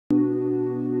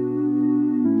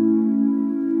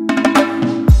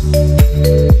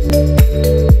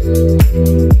Malaysia,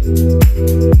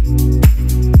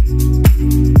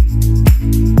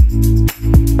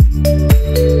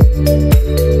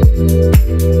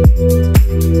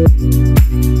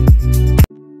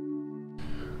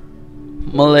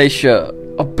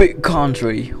 a big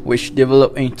country which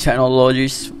developing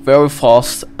technologies very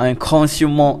fast and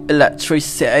consume more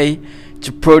electricity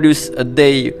to produce a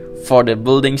day for the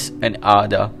buildings and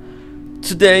other.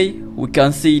 Today, we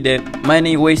can see that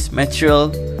many waste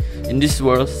material in this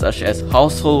world, such as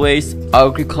household waste,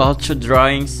 agriculture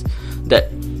drawings, that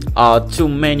are too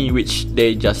many which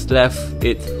they just left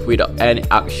it without any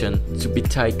action to be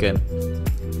taken.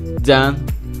 Then,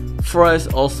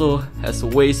 forest also has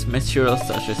waste material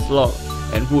such as log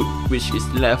and wood which is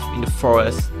left in the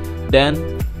forest.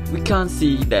 Then we can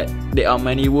see that there are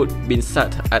many wood being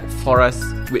set at forest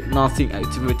with nothing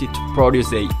activity to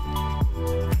produce it.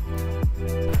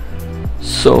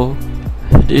 So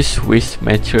this waste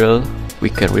material we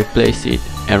can replace it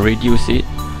and reduce it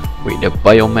with the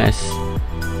biomass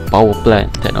power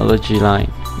plant technology line,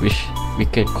 which we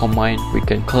can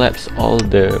collapse all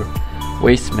the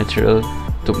waste material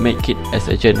to make it as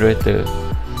a generator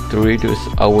to reduce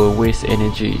our waste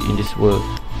energy in this world,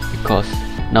 because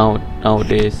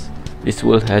nowadays this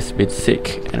world has been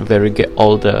sick and get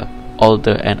older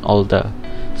and older.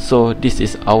 So this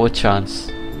is our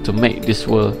chance to make this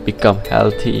world become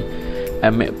healthy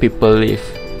and make people live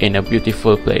in a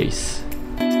beautiful place.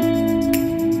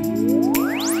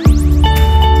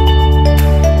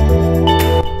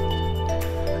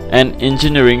 An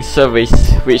engineering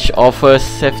service which offers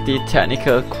safety,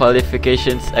 technical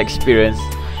qualifications, experience,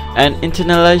 and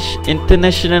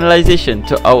internationalization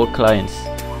to our clients,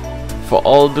 for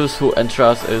all those who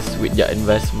entrust us with their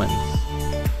investments.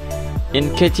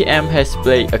 KTM has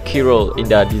played a key role in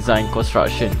the design,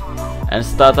 construction, and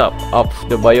startup of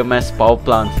the biomass power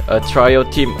plant, a trio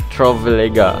team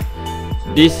Trovelega.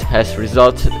 This has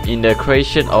resulted in the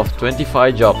creation of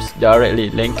 25 jobs directly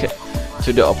linked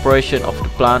to the operation of the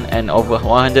plant and over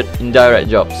 100 indirect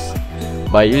jobs.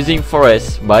 By using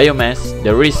forest biomass,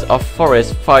 the risk of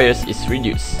forest fires is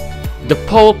reduced. The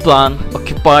power plant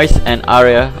occupies an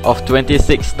area of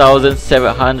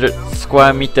 26,700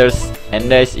 square meters,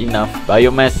 and there is enough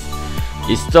biomass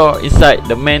is stored inside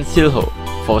the main silo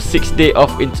for 6 days of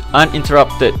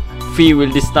uninterrupted. Fee will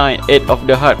design 8 of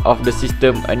the heart of the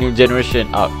system, a new generation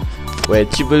out, where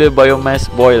tubular biomass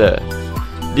boiler.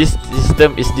 This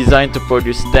system is designed to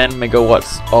produce 10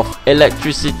 megawatts of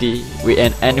electricity with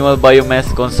an annual biomass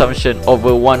consumption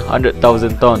over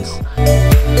 100,000 tons.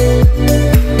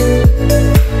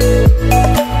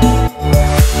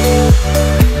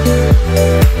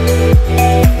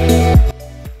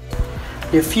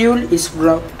 The fuel is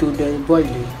brought to the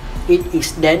boiler. It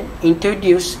is then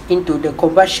introduced into the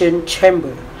combustion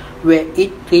chamber, where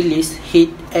it releases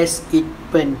heat as it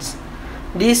burns.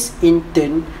 This in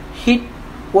turn heats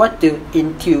water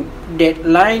in tube that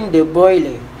line the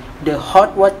boiler. The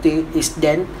hot water is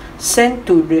then sent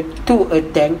to a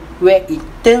tank where it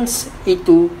turns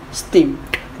into steam.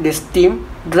 The steam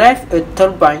drives a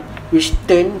turbine which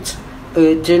turns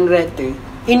a generator.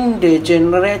 In the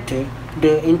generator,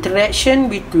 the interaction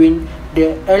between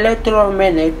the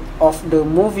electromagnet of the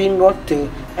moving rotor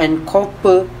and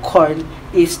copper coil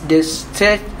is the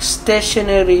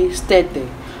stationary stator,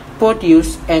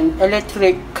 produce an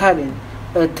electric current.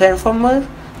 A transformer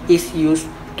is used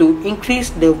to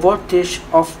increase the voltage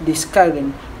of this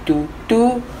current to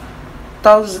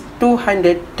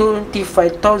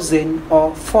 225,000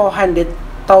 or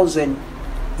 400,000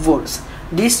 volts.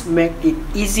 This makes it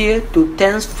easier to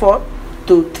transport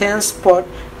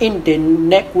in the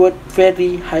network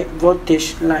very high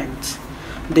voltage lines.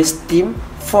 The steam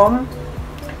from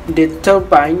the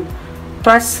turbine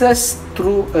passes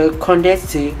through a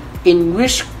condenser in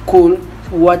which cool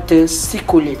water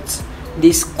circulates.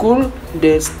 This cools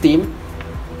the steam,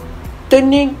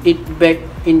 turning it back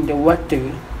in the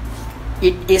water.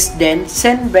 It is then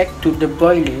sent back to the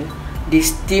boiler. This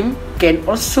steam can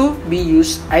also be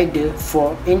used either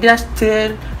for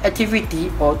industrial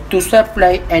activity or to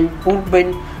supply an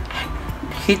urban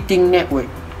heating network.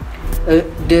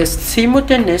 The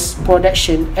simultaneous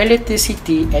production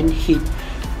electricity and heat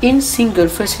in single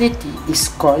facility is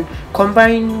called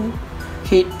combined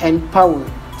heat and power.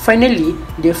 Finally,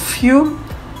 the fuel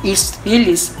is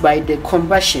released by the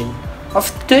combustion,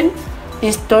 often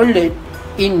installed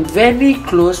in very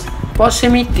close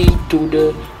proximity to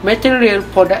the material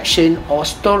production or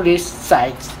storage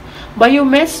sites.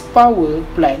 Biomass power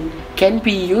plant can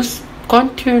be used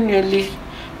continually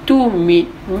to meet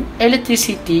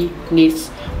electricity needs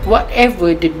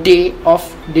whatever the day of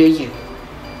the year.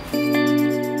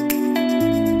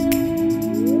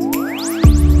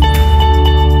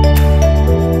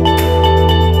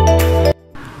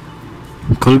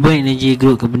 Global Energy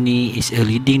Group Company is a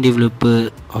leading developer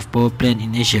of power plant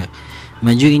in Asia.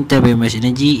 Untitled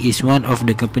biomass-energy is one of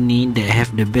the companies that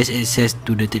have the best access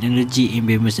to the technology in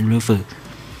biomass removal.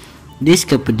 This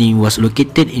company was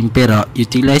located in Perak,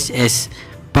 utilized as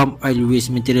palm oil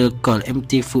waste material called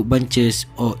empty food bunches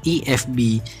or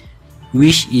EFB,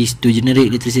 which is to generate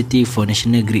electricity for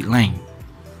national grid line.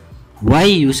 Why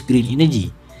use green energy?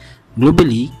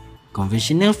 Globally,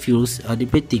 conventional fuels are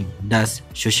depleting, thus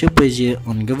social pressure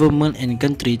on government and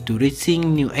country to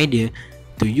raising new idea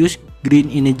to use green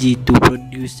energy to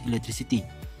produce electricity.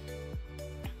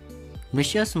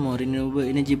 Malaysia's Small Renewable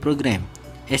Energy Program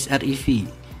 (SREP)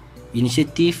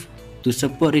 initiative to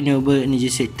support renewable energy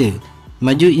sector.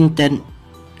 Maju Intan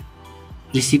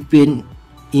recipient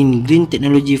in green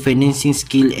technology financing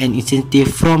skill and incentive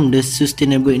from the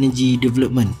Sustainable Energy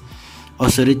Development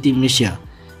Authority Malaysia.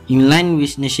 In line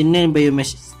with National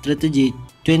Biomass Strategy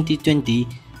 2020,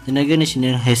 Tenaga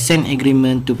Nasional has signed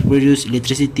agreement to produce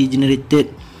electricity generated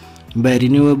by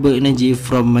renewable energy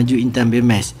from Maju Intan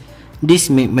Biomass. This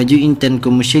make Maju Intan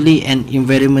commercially and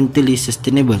environmentally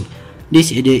sustainable.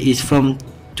 This idea is from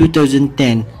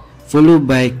 2010, followed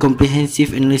by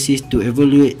comprehensive analysis to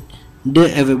evaluate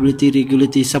the availability,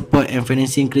 regulatory support and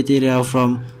financing criteria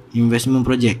from investment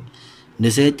project. The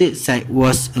selected site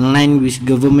was aligned with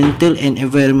governmental and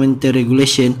environmental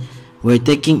regulation while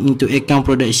taking into account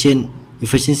production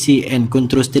efficiency and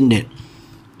control standard.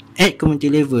 At community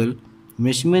level,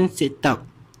 management set up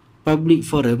public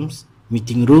forums,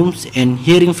 meeting rooms and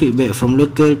hearing feedback from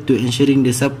local to ensuring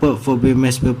the support for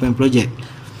biomass power plant project.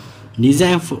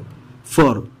 Designed for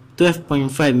 12.5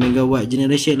 MW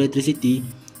generation electricity,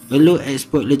 allow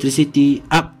export electricity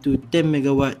up to 10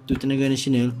 MW to Tenaga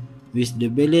Nasional, with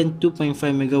the balance 2.5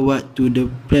 MW to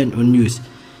the plant on use.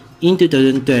 In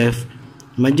 2012,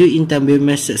 Maju Intan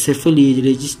Biomass successfully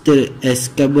registered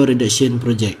as carbon reduction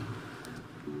project.